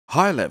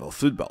High-level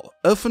football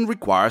often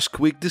requires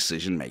quick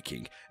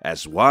decision-making,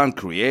 as one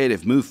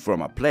creative move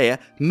from a player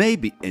may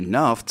be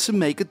enough to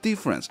make a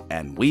difference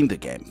and win the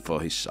game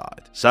for his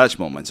side. Such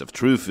moments of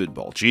true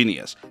football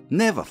genius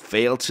never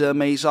fail to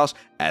amaze us,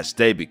 as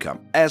they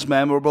become as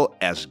memorable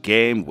as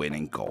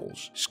game-winning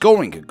goals.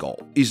 Scoring a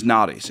goal is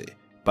not easy,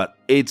 but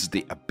it's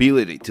the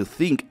ability to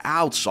think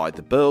outside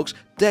the box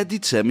that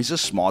determines a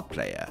smart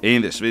player.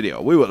 In this video,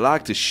 we would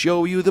like to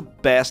show you the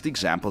best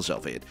examples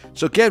of it,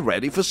 so get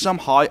ready for some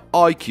high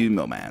IQ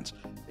moments.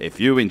 If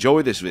you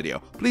enjoyed this video,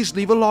 please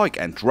leave a like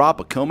and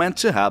drop a comment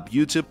to help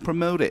YouTube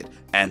promote it.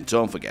 And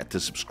don't forget to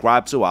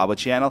subscribe to our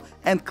channel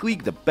and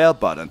click the bell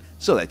button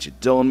so that you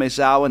don't miss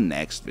our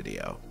next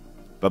video.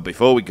 But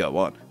before we go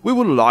on, we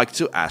would like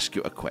to ask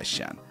you a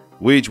question.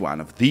 Which one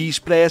of these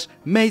players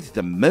made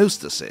the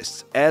most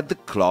assists at the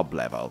club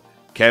level?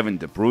 Kevin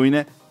De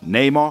Bruyne,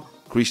 Neymar,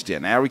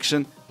 Christian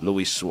Eriksen,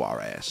 Luis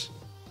Suarez?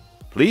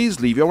 Please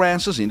leave your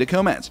answers in the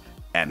comments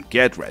and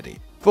get ready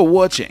for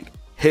watching.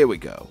 Here we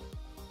go.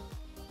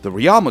 The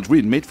Real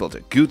Madrid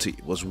midfielder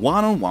Guti was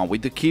one-on-one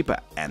with the keeper,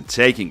 and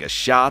taking a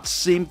shot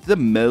seemed the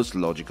most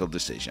logical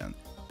decision.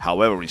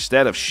 However,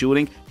 instead of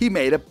shooting, he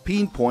made a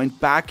pinpoint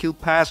backheel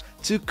pass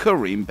to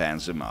Karim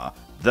Benzema,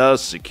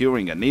 thus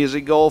securing an easy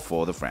goal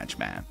for the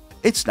Frenchman.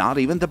 It's not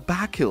even the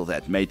backheel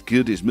that made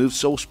Guti's move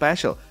so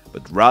special,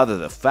 but rather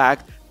the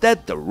fact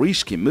that the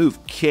risky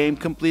move came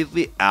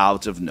completely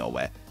out of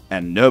nowhere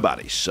and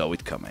nobody saw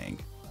it coming.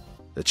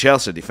 The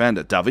Chelsea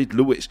defender David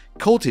Luiz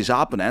caught his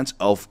opponents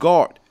off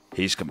guard.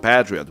 His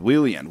compatriot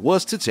Willian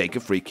was to take a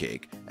free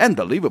kick, and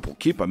the Liverpool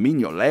keeper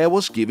Mignolet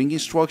was giving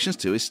instructions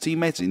to his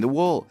teammates in the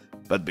wall.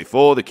 But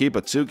before the keeper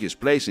took his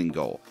place in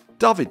goal,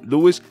 David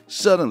Luiz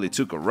suddenly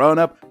took a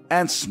run-up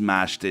and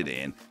smashed it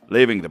in,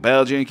 leaving the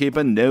Belgian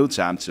keeper no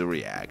time to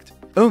react.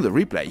 On the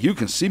replay, you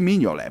can see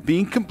Mignolet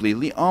being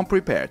completely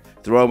unprepared,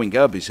 throwing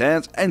up his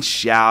hands and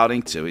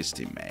shouting to his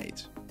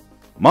teammates.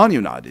 Man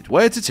United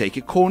were to take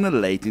a corner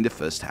late in the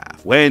first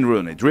half. Wayne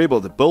Rooney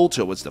dribbled the ball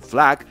towards the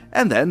flag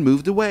and then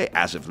moved away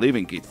as if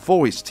leaving it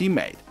for his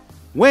teammate.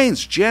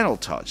 Wayne's gentle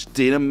touch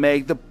didn't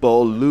make the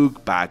ball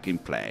look back in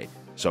play,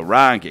 so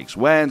Ryan Giggs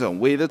went on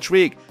with a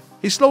trick.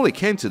 He slowly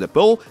came to the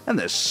ball and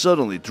then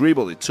suddenly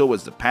dribbled it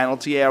towards the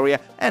penalty area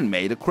and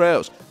made a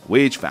cross,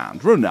 which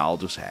found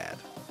Ronaldo's head.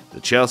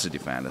 The Chelsea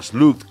defenders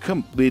looked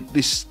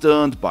completely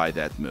stunned by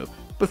that move,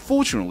 but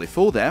fortunately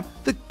for them,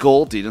 the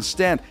goal didn't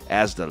stand,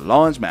 as the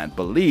linesman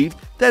believed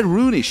that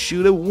Rooney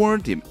should have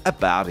warned him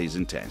about his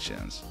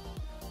intentions.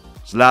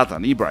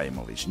 Zlatan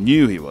Ibrahimovic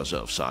knew he was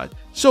offside,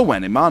 so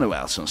when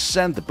Emanuelson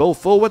sent the ball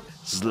forward,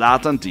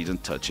 Zlatan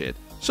didn't touch it,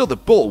 so the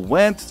ball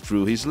went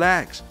through his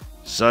legs.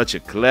 Such a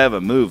clever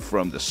move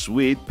from the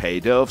Swede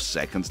paid off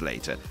seconds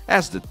later,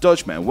 as the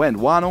Dutchman went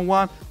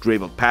one-on-one,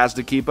 dribbled past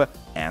the keeper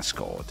and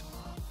scored.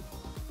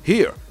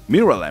 Here,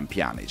 Miralem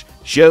Pjanic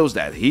shows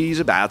that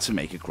he's about to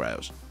make a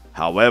cross.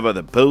 However,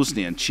 the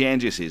Bosnian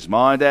changes his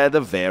mind at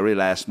the very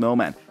last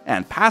moment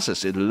and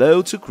passes it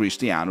low to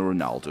Cristiano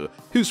Ronaldo,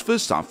 whose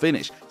first-time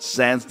finish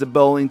sends the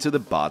ball into the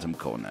bottom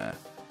corner.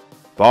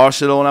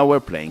 Barcelona were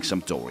playing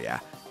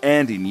Sampdoria,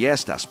 and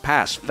Iniesta's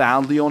pass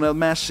found Lionel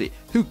Messi,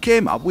 who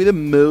came up with a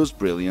most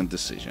brilliant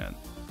decision.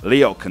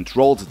 Leo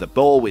controlled the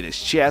ball with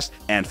his chest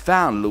and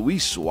found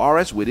Luis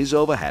Suarez with his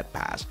overhead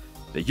pass.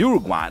 The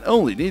Uruguayan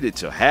only needed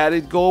to head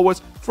it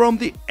goalwards from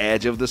the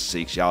edge of the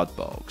 6-yard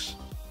box.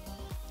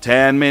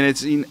 10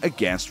 minutes in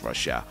against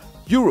Russia,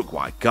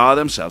 Uruguay got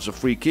themselves a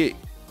free kick.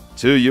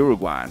 Two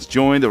Uruguayans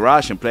joined the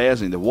Russian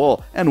players in the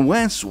wall, and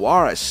when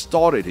Suarez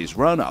started his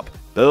run-up,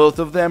 both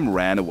of them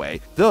ran away,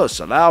 thus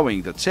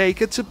allowing the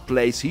taker to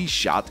place his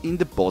shot in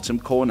the bottom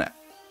corner.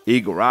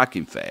 Igor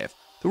Akinfeev,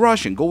 the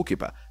Russian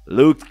goalkeeper,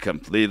 looked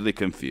completely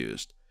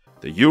confused.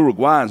 The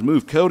Uruguayan's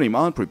move caught him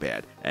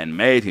unprepared and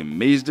made him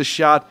miss the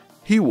shot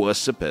he was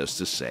supposed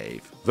to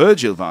save.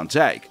 Virgil van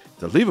Dijk,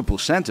 the Liverpool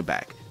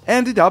centre-back,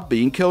 ended up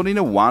being caught in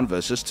a 1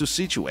 versus 2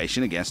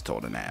 situation against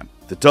Tottenham.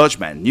 The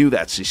Dutchman knew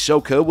that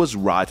Sissoko was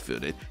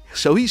right-footed,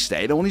 so he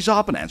stayed on his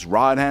opponent's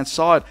right-hand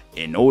side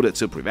in order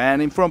to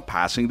prevent him from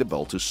passing the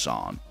ball to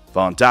Son.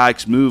 Van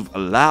Dijk's move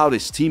allowed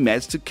his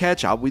teammates to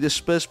catch up with the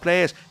Spurs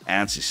players,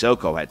 and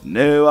Sissoko had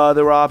no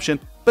other option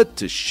but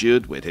to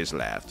shoot with his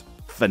left.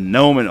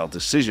 Phenomenal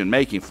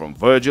decision-making from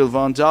Virgil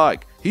van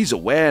Dijk. His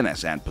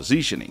awareness and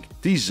positioning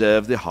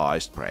deserve the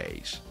highest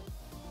praise.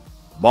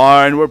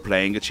 Bayern were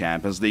playing a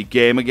Champions League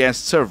game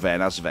against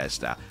Crvena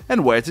Zvezda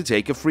and were to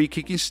take a free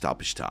kick in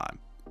stoppage time.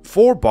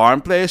 4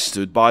 Bayern players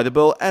stood by the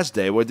ball as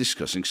they were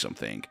discussing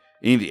something.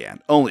 In the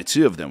end, only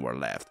 2 of them were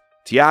left,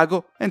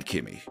 Thiago and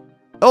Kimmich.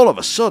 All of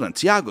a sudden,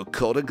 Thiago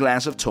caught a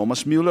glance of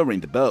Thomas Müller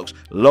in the box,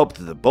 lobbed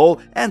the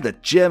ball, and the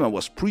German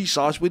was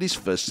precise with his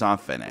first-time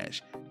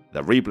finish.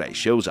 The replay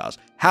shows us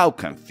how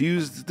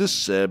confused the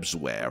Serbs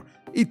were.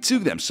 It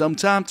took them some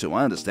time to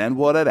understand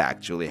what had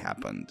actually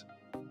happened.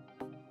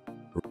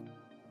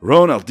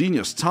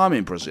 Ronaldinho's time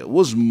in Brazil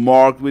was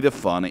marked with a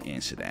funny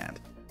incident.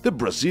 The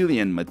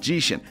Brazilian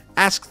magician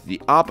asked the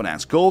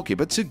opponent's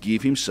goalkeeper to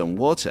give him some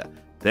water.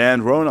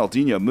 Then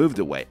Ronaldinho moved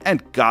away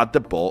and got the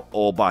ball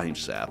all by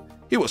himself.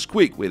 He was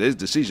quick with his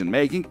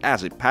decision-making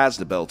as he passed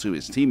the ball to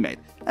his teammate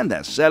and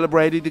then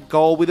celebrated the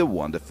goal with a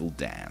wonderful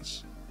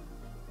dance.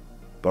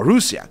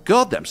 Borussia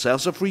got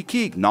themselves a free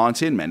kick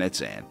 19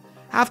 minutes in.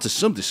 After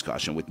some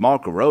discussion with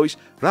Marco Reus,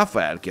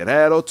 Rafael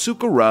Guerreiro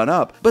took a run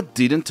up but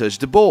didn't touch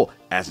the ball,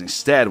 as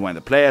instead when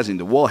the players in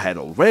the wall had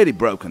already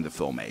broken the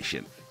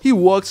formation, he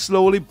walked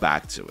slowly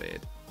back to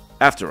it.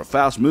 After a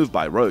fast move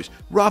by Reus,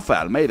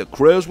 Rafael made a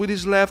cross with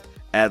his left.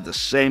 At the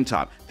same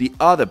time, the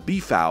other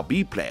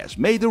BVB players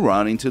made a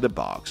run into the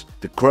box.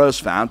 The cross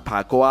found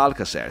Paco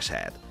Alcacer's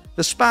head.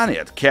 The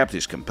Spaniard kept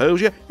his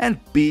composure and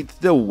beat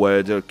the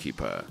Werder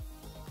keeper.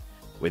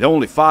 With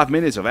only 5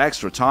 minutes of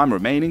extra time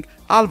remaining,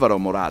 Alvaro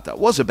Morata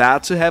was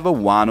about to have a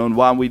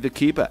one-on-one with the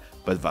keeper,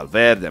 but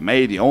Valverde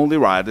made the only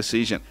right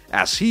decision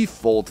as he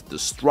faulted the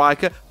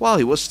striker while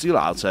he was still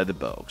outside the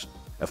box.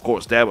 Of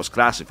course, that was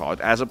classified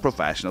as a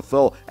professional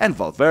foul and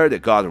Valverde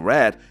got a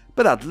red,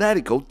 but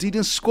Atletico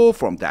didn't score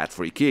from that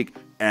free kick,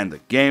 and the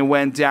game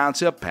went down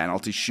to a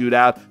penalty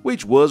shootout,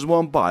 which was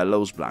won by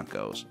Los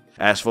Blancos.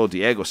 As for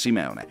Diego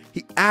Simeone,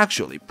 he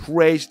actually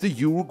praised the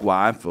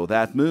Uruguayan for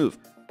that move.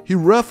 He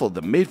ruffled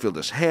the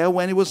midfielder's hair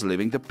when he was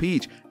leaving the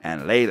pitch,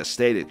 and later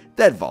stated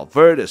that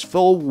Valverde's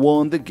foul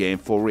won the game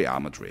for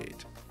Real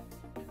Madrid.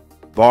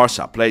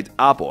 Barca played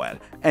Apoel,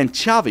 and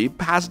Xavi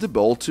passed the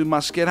ball to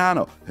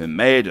Mascherano, who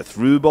made a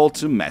through ball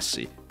to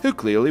Messi, who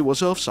clearly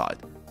was offside.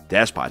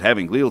 Despite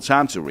having little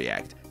time to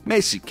react,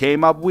 Messi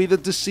came up with a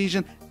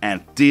decision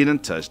and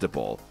didn't touch the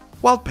ball,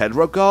 while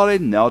Pedro got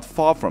it not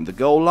far from the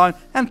goal line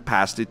and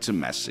passed it to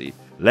Messi.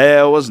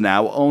 Leo was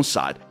now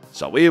onside,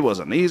 so it was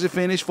an easy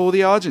finish for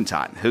the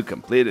Argentine, who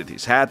completed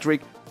his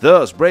hat-trick,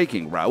 thus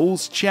breaking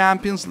Raúl's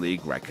Champions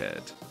League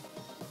record.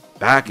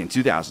 Back in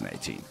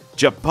 2018,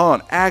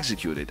 Japan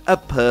executed a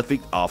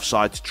perfect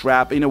offside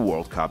trap in a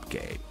World Cup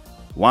game.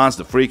 Once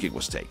the free kick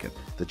was taken,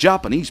 the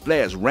Japanese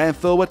players ran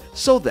forward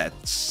so that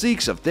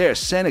 6 of their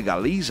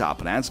Senegalese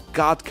opponents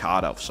got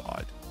caught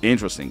offside.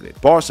 Interestingly,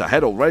 Barca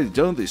had already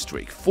done this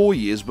trick 4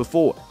 years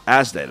before,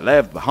 as they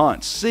left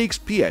behind 6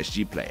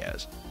 PSG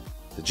players.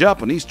 The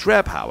Japanese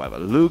trap, however,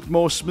 looked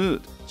more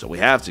smooth, so we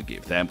have to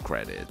give them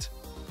credit.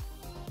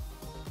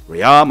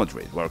 Real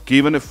Madrid were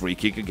given a free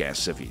kick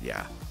against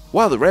Sevilla.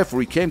 While the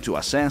referee came to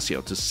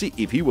Asensio to see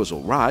if he was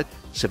alright,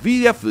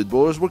 Sevilla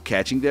footballers were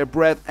catching their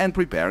breath and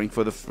preparing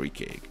for the free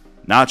kick.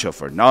 Nacho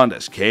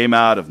Fernandez came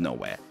out of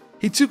nowhere.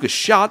 He took a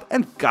shot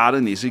and got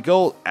an easy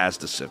goal, as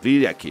the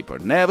Sevilla keeper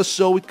never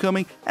saw it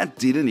coming and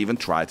didn't even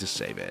try to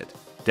save it.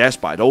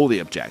 Despite all the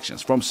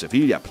objections from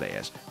Sevilla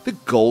players, the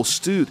goal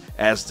stood,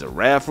 as the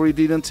referee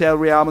didn't tell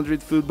Real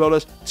Madrid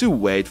footballers to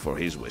wait for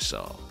his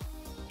whistle.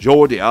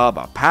 Jordi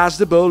Alba passed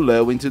the ball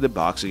low into the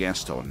box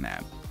against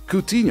Tottenham.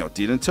 Coutinho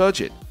didn't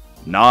touch it.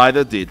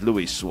 Neither did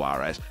Luis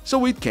Suarez,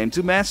 so it came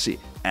to Messi,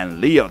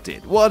 and Leo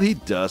did what he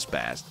does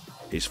best.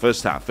 His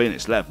first-time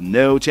finish left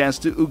no chance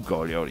to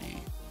Hugo Lloris.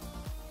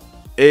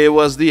 It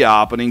was the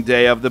opening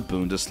day of the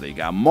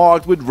Bundesliga,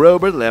 marked with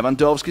Robert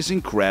Lewandowski's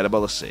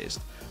incredible assist.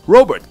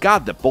 Robert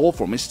got the ball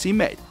from his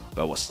teammate,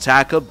 but was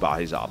tackled by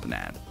his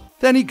opponent.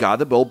 Then he got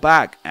the ball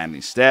back, and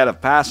instead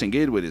of passing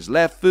it with his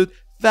left foot,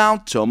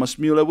 found Thomas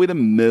Müller with a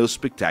most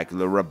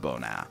spectacular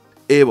Rabona.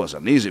 It was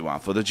an easy one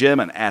for the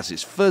German, as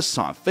his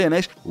first-time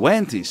finish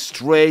went in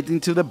straight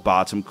into the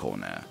bottom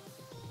corner.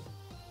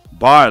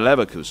 Bayer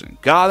Leverkusen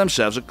got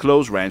themselves a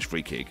close-range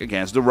free kick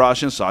against the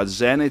Russian side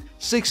Zenit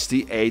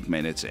 68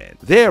 minutes in.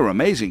 Their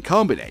amazing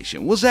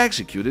combination was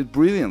executed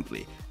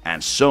brilliantly,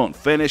 and Son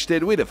finished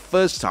it with a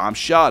first-time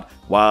shot,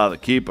 while the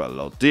keeper,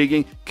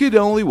 Lodigging, could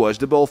only watch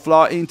the ball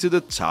fly into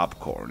the top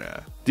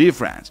corner. Dear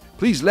friends,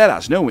 please let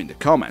us know in the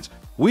comments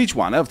which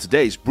one of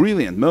today's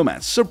brilliant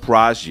moments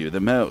surprised you the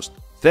most.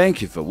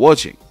 Thank you for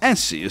watching, and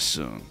see you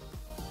soon.